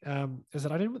 Incidentally, is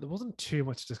that there wasn't too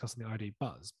much to discuss on the ID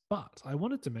Buzz, but I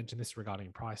wanted to mention this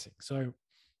regarding pricing. So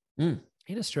in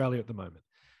Australia at the moment,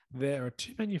 there are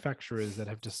two manufacturers that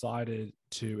have decided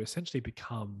to essentially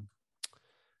become,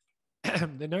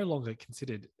 they're no longer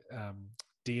considered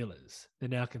dealers. They're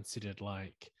now considered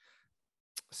like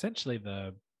essentially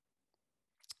what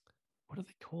do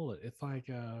they call it? It's like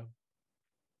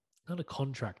not a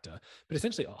contractor, but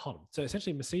essentially, hold on. So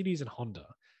essentially Mercedes and Honda,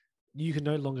 you can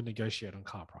no longer negotiate on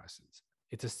car prices.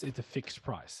 It's a fixed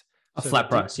price. A flat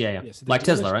price, yeah. So like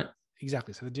Tesla, right?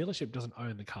 Exactly. So the dealership doesn't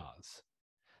own the cars.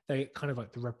 They're kind of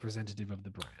like the representative of the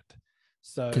brand.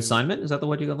 So consignment, is that the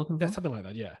word you're looking for? That's something like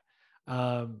that, yeah.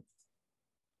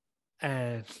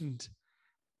 And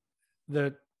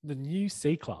the new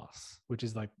C-Class, which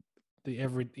is like the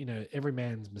every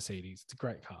man's Mercedes, it's a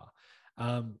great car.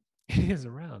 It is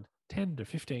around 10 to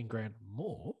 15 grand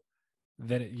more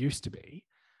than it used to be.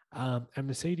 And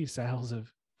Mercedes sales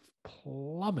have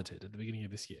plummeted at the beginning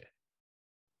of this year.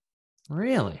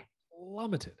 Really?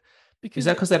 Plummeted. Is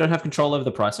that because they don't have control over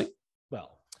the pricing?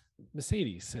 Well,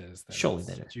 Mercedes says that surely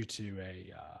it's due to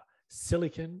a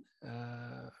silicon.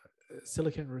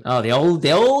 Oh,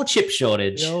 the old chip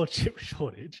shortage. The old chip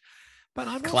shortage. But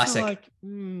I'm classic. Also like,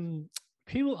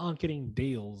 people aren't getting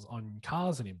deals on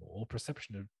cars anymore, or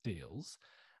perception of deals.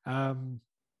 I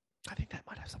think that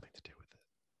might have something to do with it,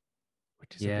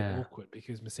 which is a bit awkward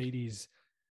because Mercedes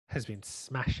has been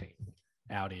smashing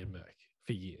Audi and Merc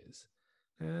for years.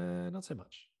 Not so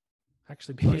much.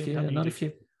 Actually,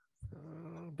 BMW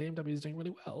is doing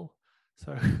really well.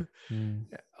 So,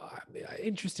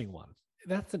 interesting one.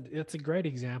 That's a great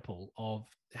example of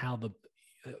how the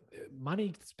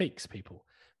money speaks, people.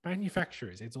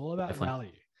 Manufacturers, it's all about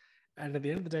value. And at the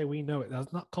end of the day, we know it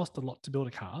does not cost a lot to build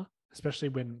a car, especially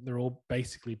when they're all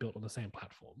basically built on the same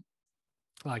platform.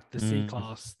 Like the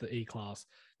C-Class, the E-Class,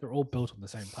 they're all built on the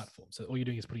same platform. So all you're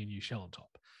doing is putting a new shell on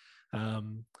top.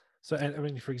 So, and I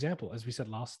mean, for example, as we said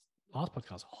last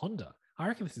podcast, Honda, I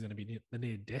reckon this is going to be the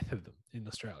near death of them in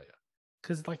Australia.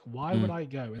 Because like, why would I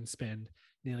go and spend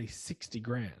nearly 60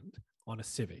 grand on a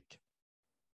Civic?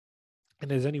 And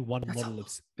there's only one model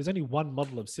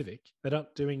of Civic. They're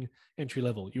not doing entry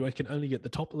level. You can only get the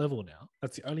top level now.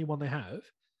 That's the only one they have.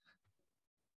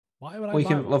 Why would I buy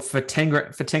one? Well, for 10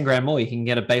 grand more, you can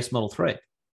get a base Model 3.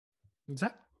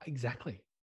 Exactly.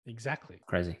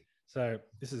 Crazy. So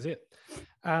this is it.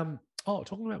 Talking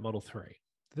about Model 3.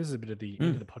 This is a bit of the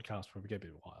end of the podcast before we get a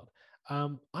bit wild.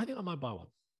 I think I might buy one.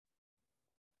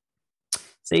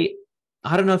 See,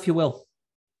 I don't know if you will.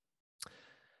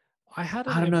 I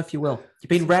don't know if you will. You've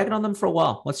been ragging on them for a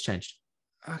while. What's changed?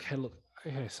 Okay, look.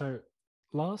 Okay, so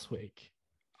last week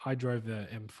I drove the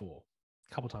M4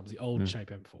 a couple of times, the old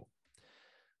shape M4.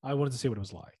 I wanted to see what it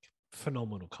was like.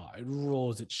 Phenomenal car. It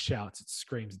roars, it shouts, it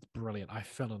screams, it's brilliant. I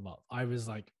fell in love. I was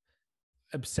like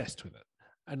obsessed with it.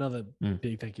 Another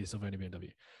big thank you to Sylvania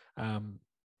BMW.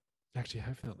 Actually,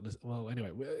 hopefully not. Well,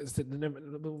 anyway,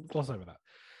 we'll gloss over that.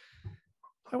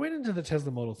 I went into the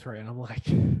Tesla Model 3 and I'm like,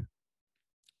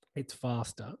 it's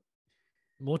faster,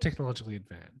 more technologically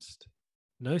advanced,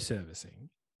 no servicing,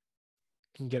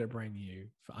 can get it brand new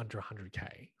for under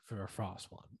 100K for a fast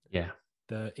one. Yeah.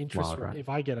 The interest rate, if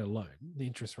I get a loan, the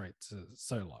interest rates are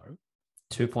so low.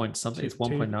 2 point something, it's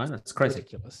 1.9. That's crazy.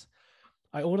 Ridiculous.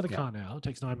 I order the car now. It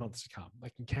takes 9 months to come. I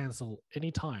can cancel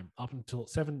any time up until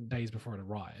 7 days before it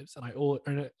arrives, and I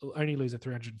only lose a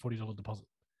 $340 deposit.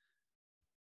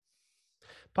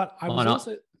 But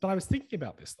I was thinking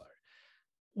about this though.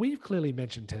 We've clearly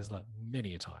mentioned Tesla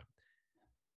many a time.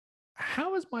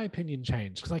 How has my opinion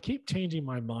changed? Because I keep changing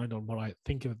my mind on what I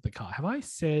think of the car. Have I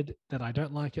said that I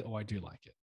don't like it or I do like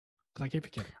it? Because I keep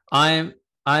forgetting.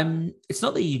 It's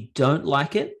not that you don't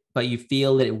like it, but you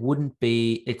feel that it wouldn't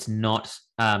be, it's not,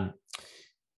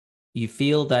 you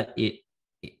feel that it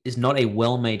is not a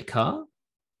well-made car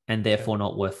and therefore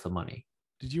not worth the money.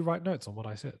 Did you write notes on what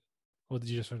I said? Or did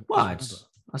you just remember? Well,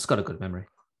 I've got a good memory.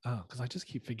 Oh, because I just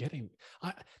keep forgetting.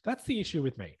 That's the issue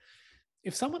with me.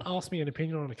 If someone asks me an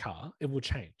opinion on a car, it will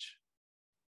change.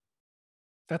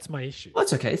 That's my issue. Well,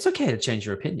 it's okay. It's okay to change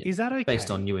your opinion. Is that okay?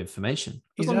 Based on new information.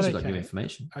 As long as you've got new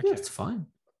information. Okay. Yeah, it's fine.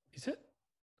 Is it?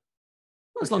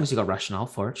 Well, as long as you've got rationale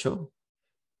for it, sure.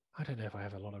 I don't know if I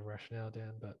have a lot of rationale,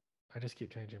 Dan, but I just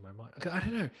keep changing my mind. I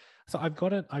don't know. So I've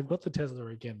got the Tesla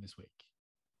again this week.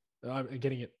 I'm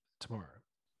getting it tomorrow.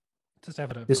 Just have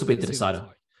it. This will be the decider.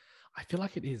 I feel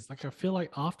like it is. Like I feel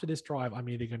like after this drive, I'm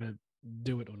either going to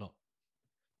do it or not.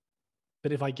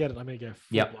 But if I get it, I'm going to go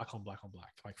black on black,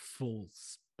 like full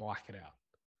black it out.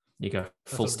 You go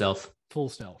full stealth. Full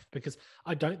stealth, because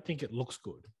I don't think it looks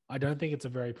good. I don't think it's a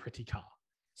very pretty car.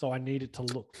 So I need it to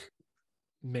look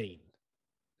mean,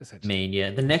 essentially. Mean,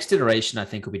 yeah. The next iteration, I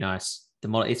think, will be nice. The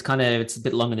model, it's a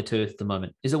bit long in the tooth at the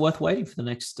moment. Is it worth waiting for the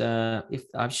next? If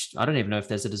I don't even know if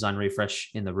there's a design refresh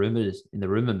in the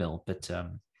rumor mill, but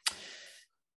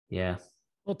yeah.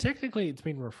 Well, technically, it's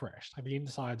been refreshed. Like the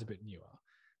inside's a bit newer,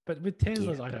 but with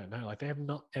Teslas, I don't know. Like they have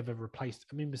not ever replaced.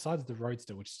 I mean, besides the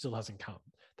Roadster, which still hasn't come,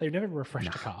 they've never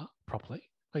refreshed a car properly.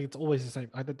 Like it's always the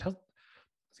same.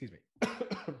 Excuse me,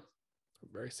 I'm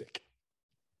very sick.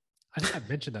 I think I've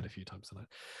mentioned that a few times tonight.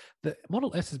 The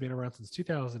Model S has been around since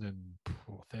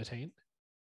 2013.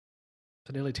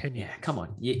 So nearly 10 years. Yeah, come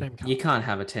on. You can't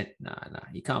have a 10. No.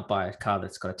 You can't buy a car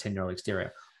that's got a 10-year-old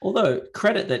exterior. Although,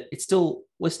 credit that it's still,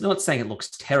 we're not saying it looks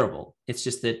terrible. It's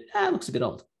just that it looks a bit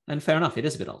old. And fair enough, it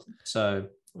is a bit old. So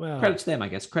credit to them, I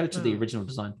guess. Credit to the original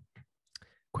design.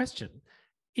 Question.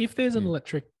 If there's an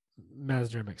electric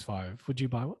Mazda MX-5, would you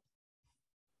buy one?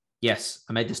 Yes,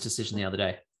 I made this decision the other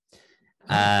day.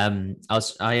 I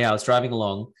was driving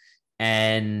along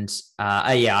and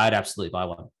I'd absolutely buy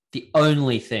one. The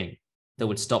only thing that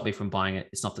would stop me from buying it,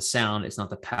 it's not the sound, it's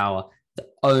not the power. The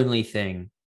only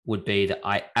thing would be that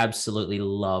I absolutely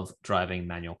love driving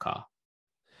manual car.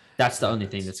 That's the only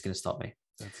thing that's going to stop me.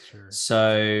 That's true.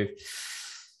 So,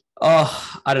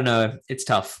 I don't know. It's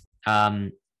tough.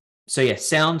 So yeah,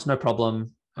 sound, no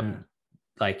problem.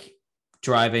 Like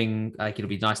driving, like it'll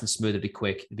be nice and smooth. It'll be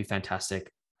quick. It'll be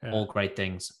fantastic. Yeah. All great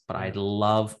things, but I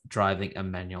love driving a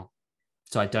manual.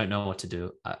 So I don't know what to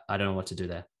do. I don't know what to do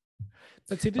there.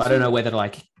 I don't know whether No,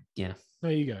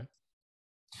 you go.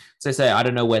 So say I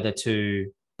don't know whether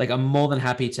to I'm more than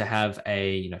happy to have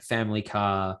a family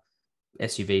car,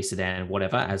 SUV, sedan,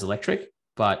 whatever as electric,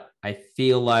 but I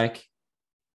feel like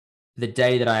the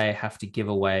day that I have to give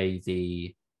away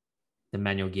the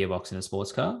manual gearbox in a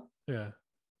sports car,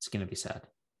 it's going to be sad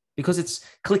because it's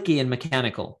clicky and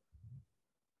mechanical.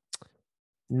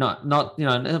 Not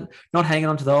hanging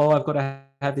on to I've got to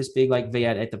have this big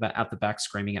V8 out the back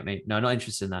screaming at me. No, not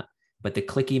interested in that. But the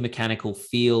clicky mechanical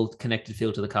connected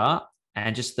feel to the car,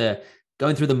 and just the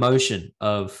going through the motion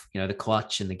of the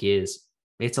clutch and the gears.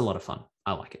 It's a lot of fun.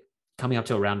 I like it. Coming up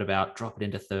to a roundabout, drop it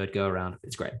into third, go around.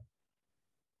 It's great.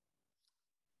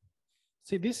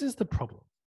 See, this is the problem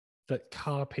that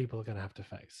car people are going to have to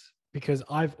face, because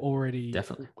I've already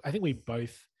definitely. I think we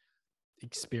both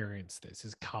experienced this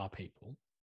as car people.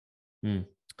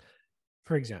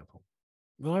 For example,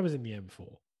 when I was in the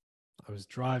M4, I was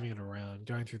driving it around,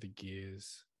 going through the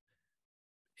gears.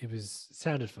 It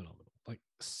sounded phenomenal, like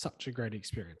such a great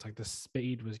experience. Like the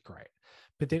speed was great.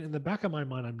 But then in the back of my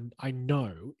mind, I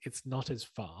know it's not as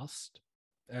fast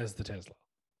as the Tesla.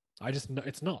 I just know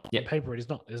it's not. On paper, it is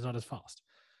not. It's not as fast.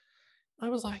 I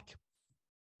was like,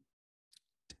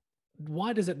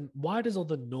 why does all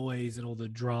the noise and all the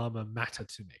drama matter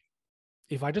to me?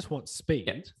 If I just want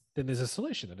speed, then there's a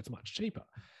solution and it's much cheaper.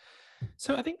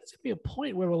 So I think there's going to be a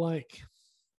point where we're like,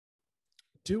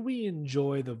 do we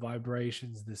enjoy the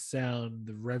vibrations, the sound,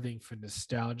 the revving for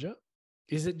nostalgia?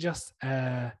 Is it just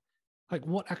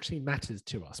what actually matters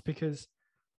to us? Because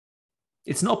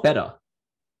it's not better.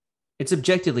 It's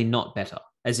objectively not better.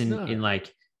 As in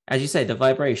as you say, the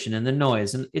vibration and the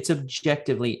noise, and it's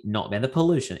objectively not better. The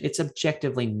pollution, it's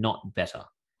objectively not better.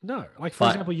 No, for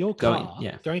example, your car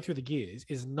going through the gears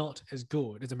is not as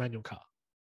good as a manual car,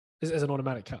 as an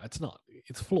automatic car. It's not.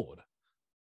 It's flawed.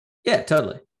 Yeah,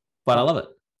 totally. But I love it.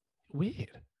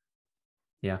 Weird.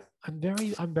 Yeah. I'm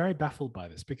very baffled by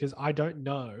this, because I don't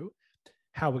know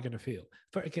how we're going to feel.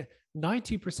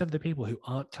 90% of the people who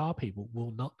aren't car people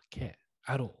will not care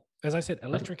at all. As I said,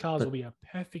 electric cars will be a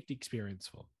perfect experience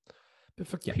for them. But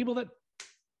for people that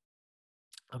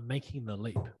are making the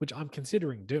leap, which I'm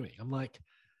considering doing, I'm like,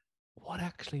 what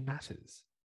actually matters?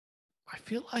 I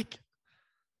feel like,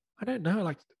 I don't know.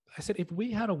 Like I said, if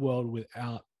we had a world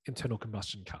without internal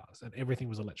combustion cars and everything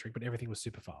was electric, but everything was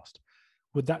super fast,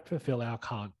 would that fulfill our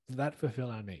car? Would that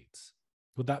fulfill our needs?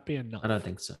 Would that be enough? I don't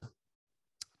think so.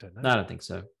 Don't know. No, I don't think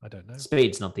so. I don't know.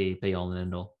 Speed's not the be all and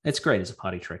end all. It's great as a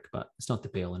party trick, but it's not the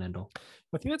be all and end all.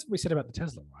 I think that's what we said about the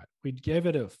Tesla, right? We gave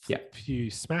it a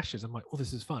few smashes. I'm like, oh,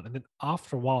 this is fun. And then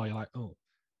after a while, you're like, oh.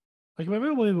 Like,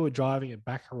 remember when we were driving it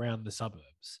back around the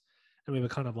suburbs and we were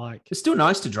kind of like... It's still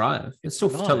nice to drive. It's still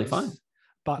nice, totally fine.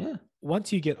 But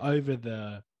once you get over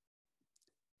the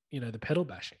pedal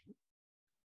bashing,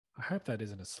 I hope that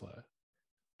isn't a slur,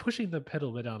 pushing the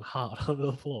pedal down hard onto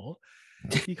the floor,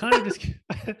 you kind of just,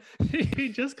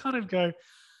 you just kind of go,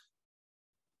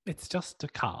 it's just a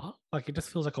car. Like, it just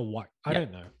feels like a white, I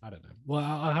don't know. Well,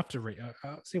 I'll have to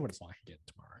see what it's like again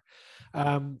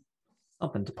tomorrow.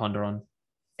 Something to ponder on.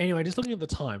 Anyway, just looking at the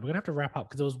time, we're gonna have to wrap up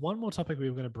because there was one more topic we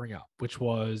were going to bring up, which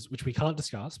we can't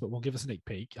discuss, but we'll give a sneak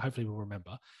peek. Hopefully, we'll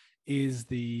remember. Is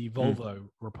the Volvo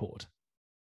report?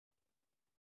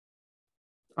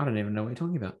 I don't even know what you're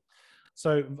talking about.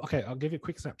 So, okay, I'll give you a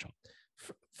quick snapshot.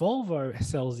 Volvo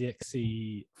sells the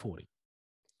XC40,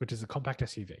 which is a compact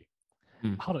SUV.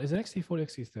 Hold on, is it XC40 or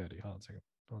XC30? Hold on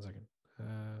a second.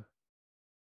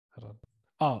 Hold on.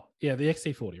 Oh, yeah, the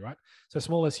XC40, right? So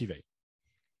small SUV.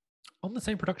 On the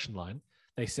same production line,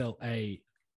 they sell a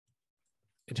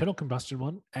internal combustion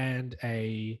one and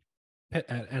an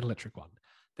electric one.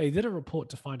 They did a report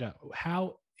to find out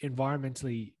how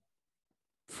environmentally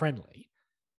friendly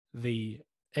the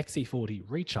XC40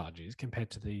 recharges compared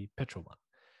to the petrol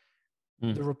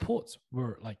one. The reports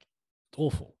were like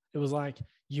awful. It was like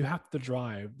you have to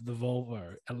drive the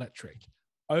Volvo electric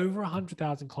over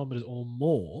 100,000 kilometers or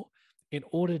more in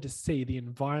order to see the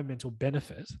environmental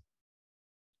benefit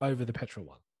over the petrol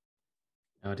one.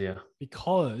 Oh dear.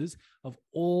 Because of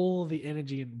all the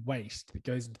energy and waste that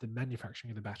goes into the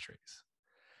manufacturing of the batteries.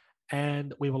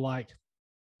 And we were like,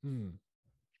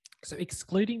 So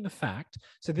excluding the fact,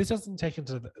 so this doesn't take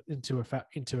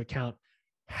into account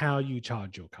how you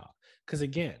charge your car. Because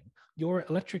again, your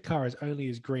electric car is only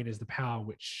as green as the power,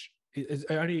 which is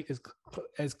only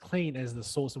as clean as the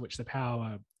source in which the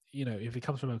power, if it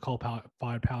comes from a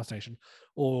coal-fired power station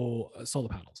or solar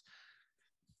panels.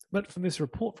 But from this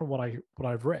report, from what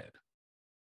I've read,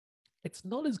 it's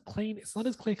not as clean. It's not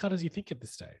as clear-cut as you think at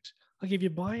this stage. Like if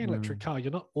you're buying an electric car,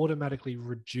 you're not automatically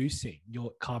reducing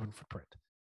your carbon footprint.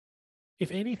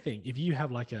 If anything, if you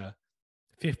have like a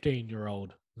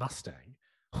 15-year-old Mustang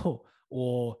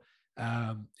or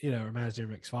a Mazda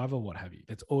MX-5 or what have you,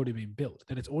 that's already been built,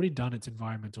 then it's already done its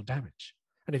environmental damage.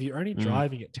 And if you're only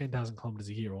driving at 10,000 kilometers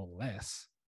a year or less,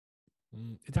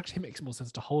 it actually makes more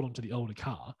sense to hold on to the older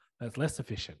car that's less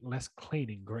efficient, less clean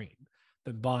and green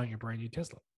than buying a brand new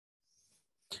Tesla.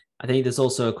 I think there's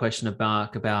also a question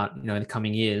about in the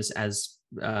coming years as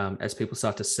people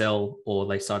start to sell or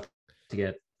they start to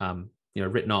get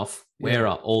written off. Where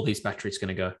are all these batteries going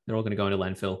to go? They're all going to go into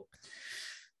landfill.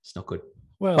 It's not good.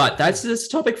 Well, but that's a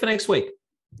topic for next week.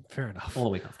 Fair enough. Or the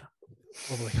week after.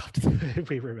 Or the week after, if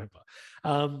we remember.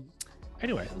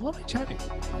 Anyway, lovely chatting.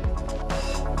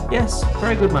 Yes,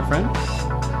 very good, my friend.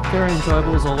 Very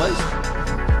enjoyable as always.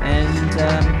 And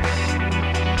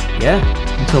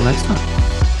until next time.